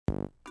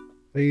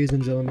Ladies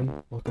and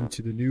gentlemen, welcome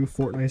to the new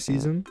Fortnite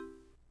season.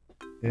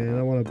 And I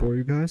don't want to bore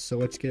you guys, so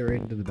let's get right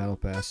into the battle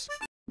pass.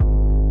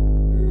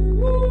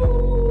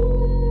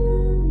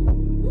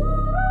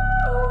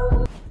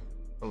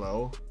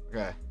 Hello?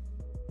 Okay.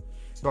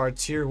 So our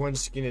tier 1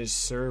 skin is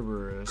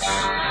Cerberus.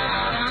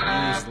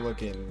 He's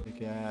looking.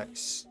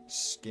 Pickaxe,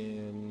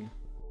 skin.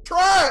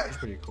 Try! That's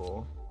pretty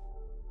cool.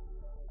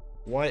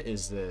 What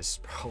is this,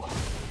 bro?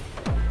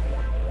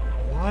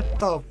 What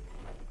the?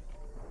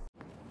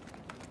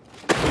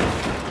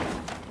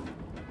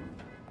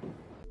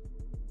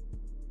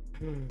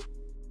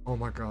 Oh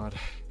my god.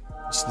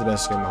 This is the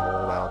best skin in the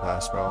whole battle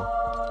pass, bro.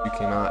 You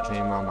cannot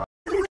change my mind.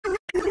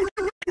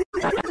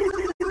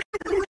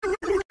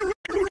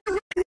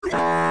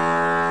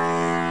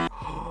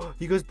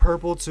 He goes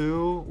purple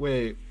too?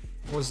 Wait,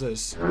 what's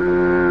this?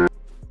 Okay,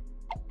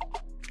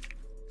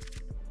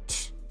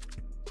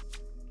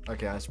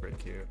 that's pretty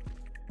cute.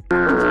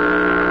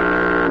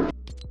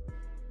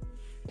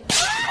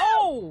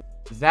 Oh!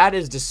 That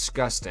is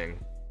disgusting.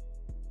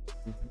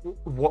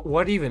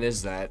 What even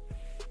is that?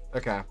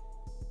 Okay.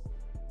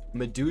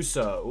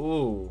 Medusa.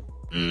 Ooh.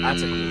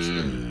 That's a cool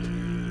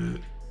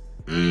skin.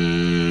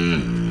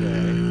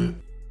 Okay.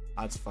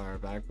 That's fire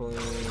backbling.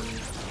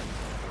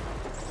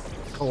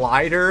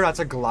 Glider. That's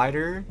a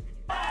glider.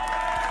 Okay,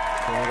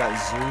 I got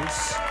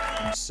Zeus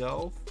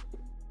himself.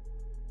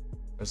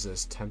 What's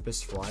this?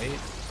 Tempest Flight.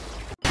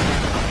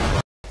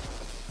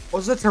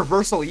 What's the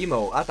traversal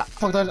emote?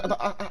 Fuck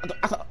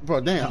that,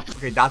 bro, damn.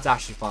 Okay, that's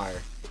actually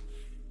fire.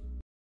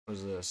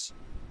 What's this?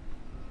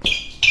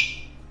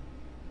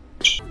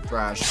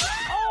 Trash.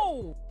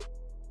 Oh!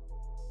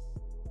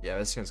 Yeah,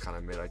 this skin's kind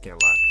of mid, I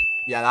can't lie.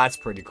 Yeah, that's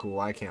pretty cool,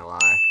 I can't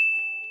lie.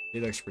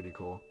 He looks pretty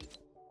cool.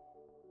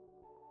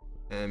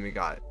 And we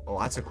got, oh,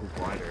 that's a cool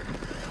glider.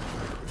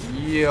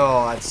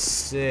 Yo, that's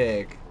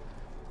sick.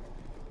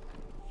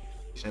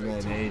 And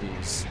then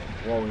 80s.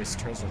 Whoa, it's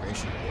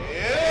transformation.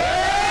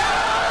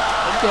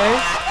 Yeah!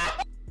 Okay.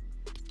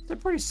 It's a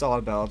pretty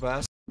solid battle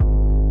pass.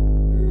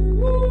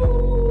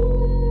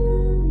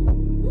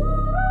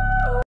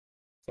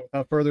 So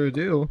without further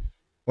ado,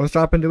 let's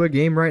drop into a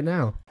game right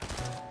now.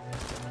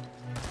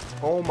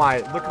 Oh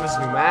my, look at this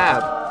new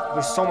map.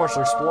 There's so much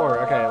to explore.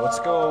 Okay, let's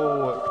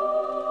go.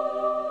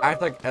 I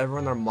feel like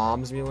everyone, their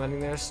moms be landing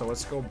there, so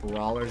let's go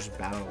Brawlers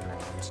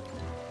Battlegrounds.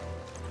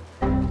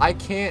 I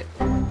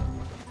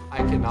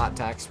cannot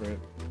tax sprint.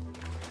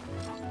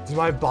 Did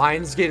my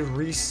binds get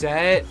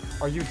reset?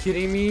 Are you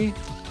kidding me?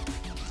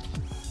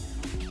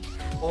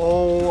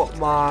 Oh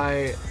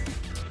my.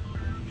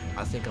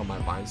 I think all my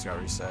binds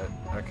got reset.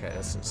 Okay,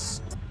 this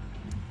is.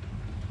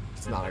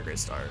 It's not a great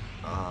start.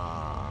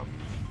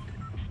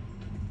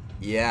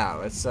 Yeah,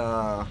 let's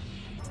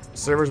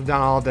servers been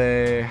down all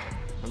day.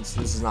 This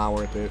is not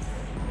worth it.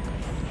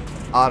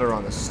 Auto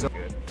run is still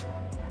good.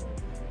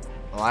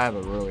 Oh, I have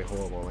a really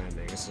horrible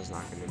landing. This is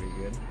not going to be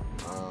good.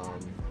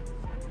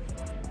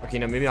 Okay,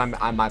 no, maybe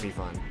I might be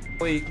fun.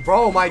 Wait,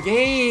 bro, my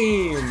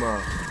game!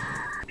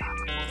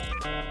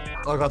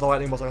 Oh, I got the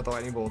lightning bolts. I got the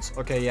lightning bolts.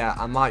 Okay, yeah,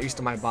 I'm not used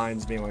to my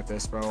binds being like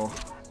this, bro.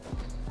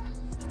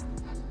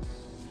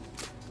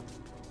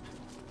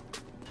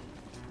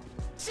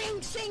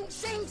 Sing, sing,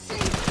 sing, sing,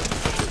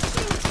 sing,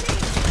 sing,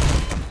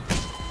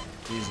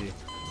 sing. Easy.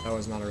 That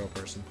was not a real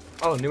person.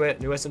 Oh, new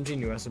SMG,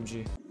 new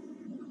SMG.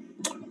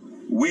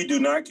 We do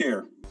not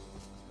care.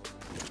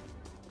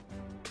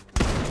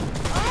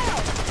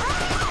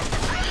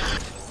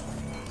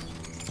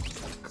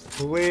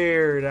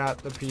 Cleared out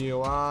the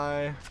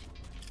POI.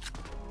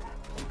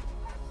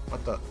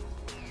 What the?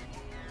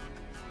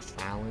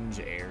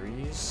 Challenge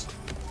Ares?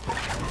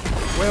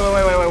 Wait,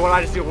 what did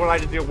I just do? What did I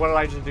just do? What did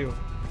I just do?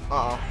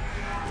 Uh-oh.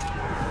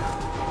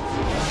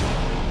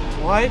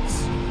 What?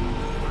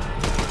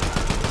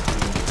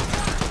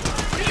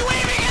 What are you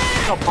aiming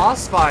at? It's a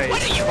boss fight.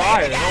 What are you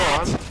Fire, aiming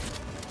hold at?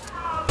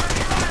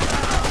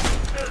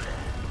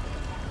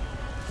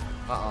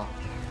 on. Uh-oh.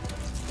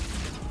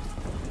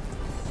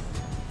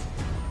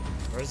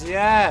 Where's he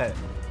at?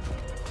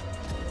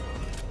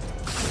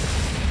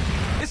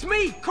 It's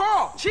me,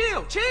 Carl.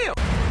 Chill, chill.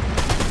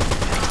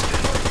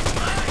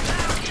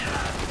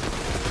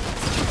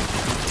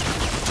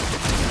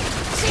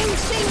 Sing,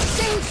 sing,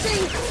 sing,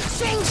 sing,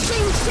 sing,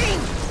 sing, sing.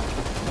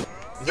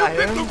 Is that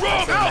him? the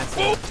wrong house,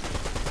 fool.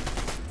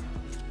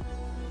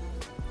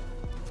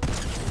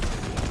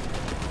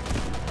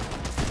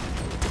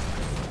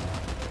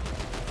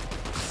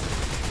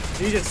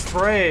 He just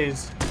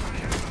sprays.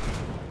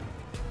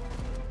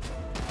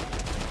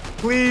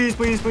 Please,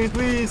 please, please,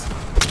 please.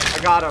 I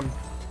got him.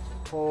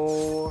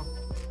 Holy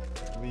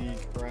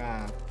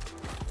crap.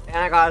 And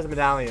I got his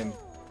medallion.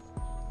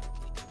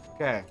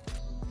 Okay.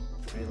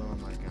 Reload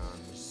my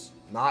guns.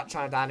 Not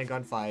trying to die in a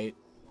gunfight.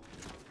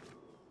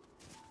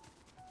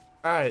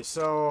 Alright,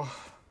 so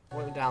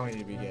what medallion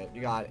did we get?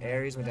 You got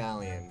Ares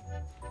medallion.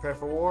 Prepare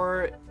for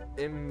war.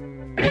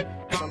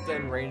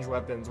 Something ranged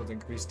weapons with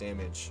increased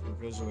damage.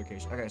 Visual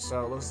location. Okay,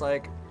 so it looks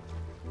like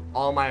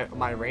all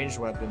my ranged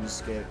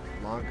weapons get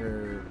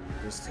longer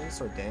distance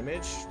or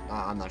damage.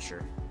 I'm not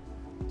sure.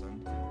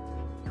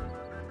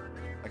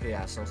 Okay,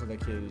 yeah, so the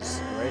kid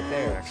is right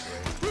there, actually.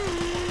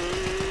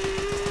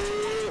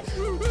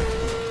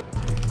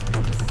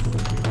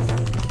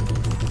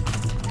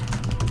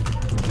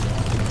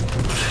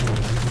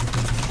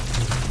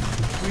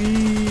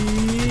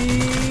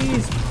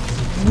 Please!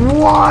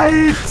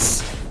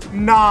 What?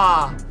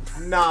 Nah.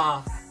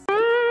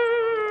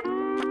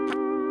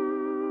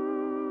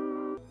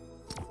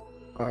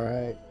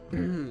 Alright.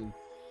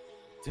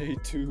 Day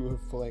 2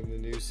 of playing the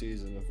new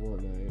season of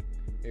Fortnite.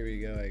 Here we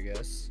go, I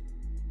guess.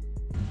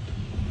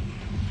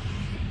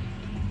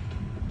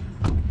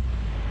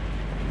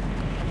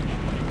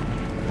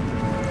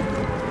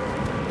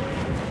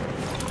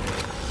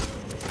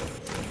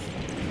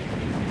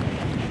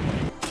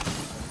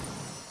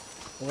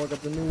 Oh, I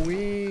got the new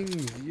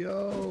wings!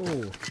 Yo!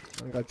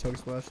 I got chug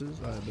splashes?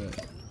 I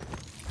bet.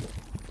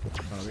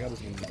 Oh, we got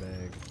this in the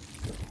bag.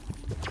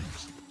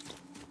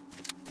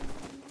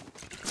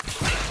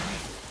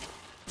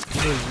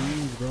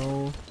 Wings,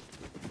 bro.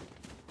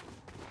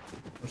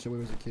 I shit, we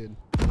was a kid.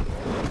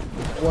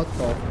 What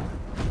the?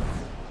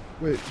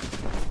 Wait.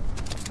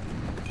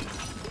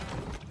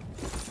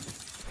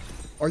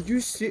 Are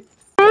you sick?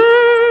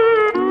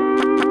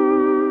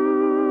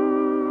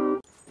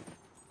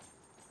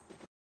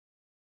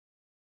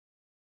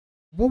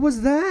 What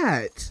was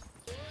that?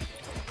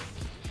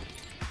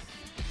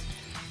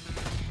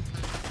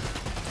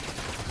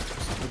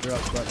 The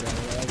drop spot down.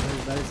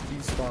 That is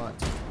the spot.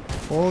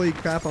 Holy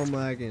crap, I'm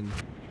lagging.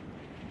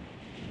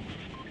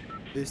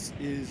 This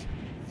is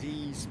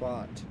the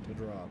spot to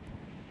drop.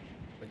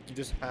 Like, you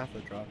just have to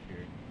drop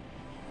here.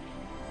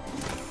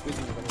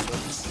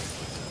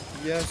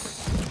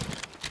 Yes.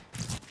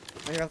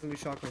 I got the new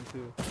shotgun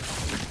too.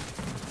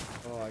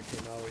 Oh, I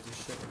cannot wait to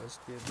shit on this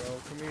kid, bro.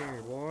 Come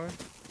here, boy.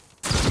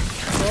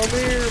 Come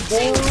here,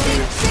 boy.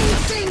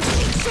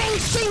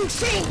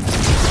 Sing!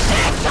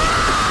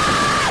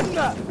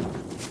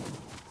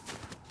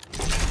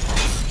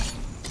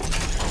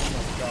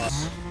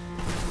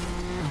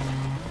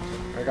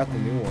 I got the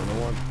new one. I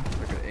want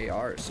like an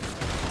AR or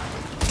something.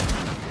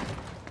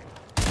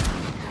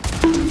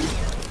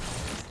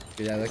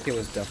 Yeah, that kid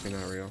was definitely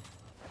not real.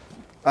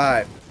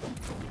 Alright.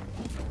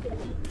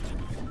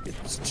 Get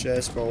this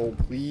chest, bro.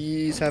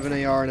 Please have an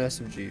AR and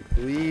SMG.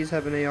 Please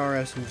have an AR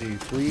SMG.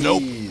 Please.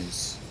 Nope.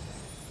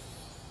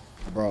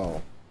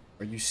 Bro,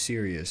 are you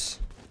serious?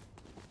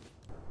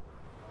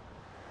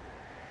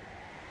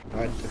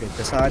 Alright, okay,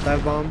 this side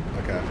dive bomb?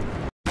 Okay.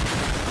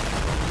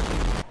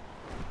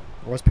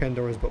 Where's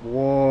Pandora's? But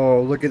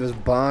whoa, look at this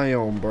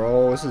biome,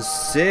 bro. This is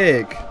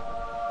sick.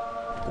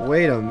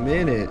 Wait a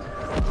minute.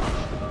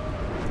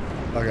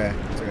 Okay,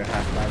 it's like a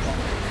half dive bomb.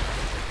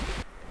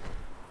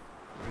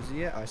 Where's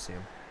he at? I see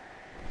him.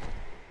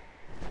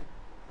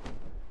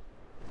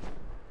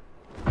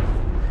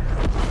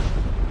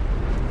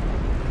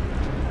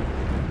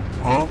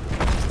 Huh?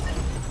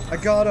 I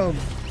got him.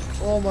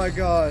 Oh my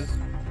god.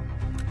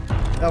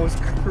 That was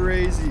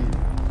crazy.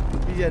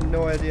 He had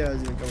no idea I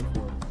was even coming for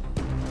him.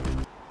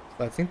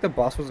 I think the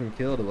boss wasn't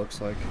killed, it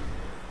looks like.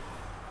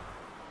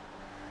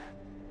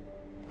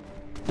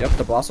 Yep,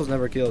 the boss was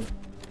never killed.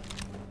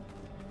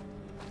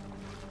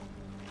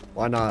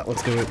 Why not?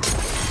 Let's do it.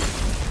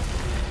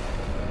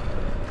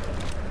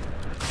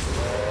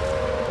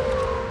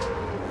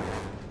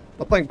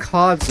 I'm playing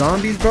COD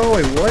Zombies, bro?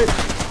 Wait, what?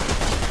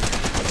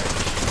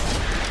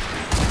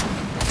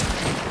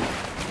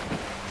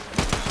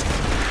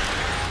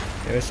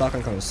 Yeah, this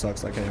shotgun kind of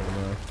sucks, I can't even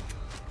lie.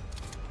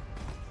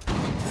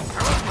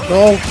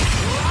 No!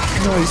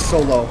 No, he's so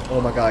low. Oh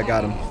my god, I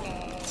got him.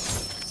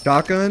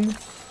 Shotgun?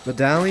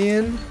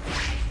 Medallion?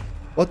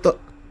 What the?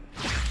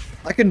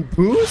 I can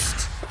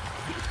boost?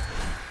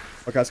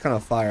 Okay, that's kind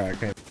of fire. I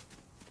can't.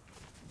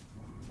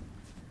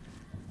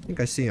 I think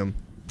I see him.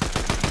 I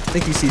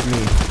think he sees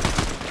me.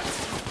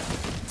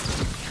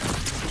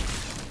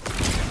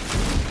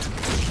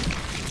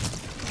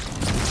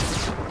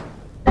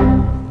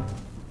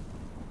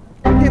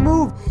 I can't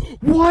move!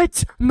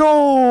 What?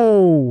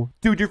 No!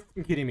 Dude, you're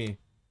fucking kidding me.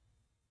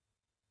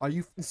 Are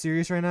you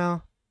serious right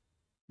now?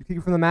 You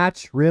kicking from the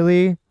match?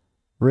 Really?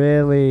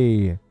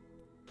 Really?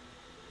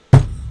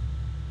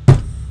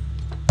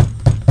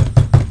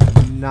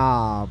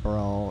 Nah,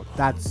 bro.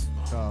 That's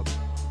up.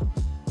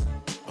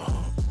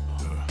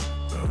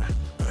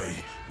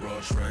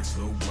 Tracks,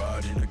 low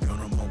ride, and a gun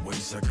on my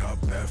waist. I cop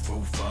bad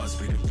 4-5,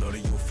 spitting blood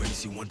in your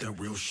face. You want that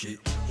real shit?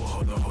 Well,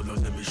 hold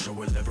on, let me show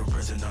it. Ever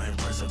present, I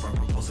impressive. I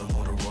propose a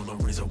Motorola,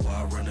 razor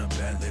wire, run a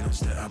bad, let them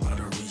stay. I'm out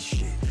of reach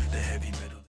shit. The heavy metal.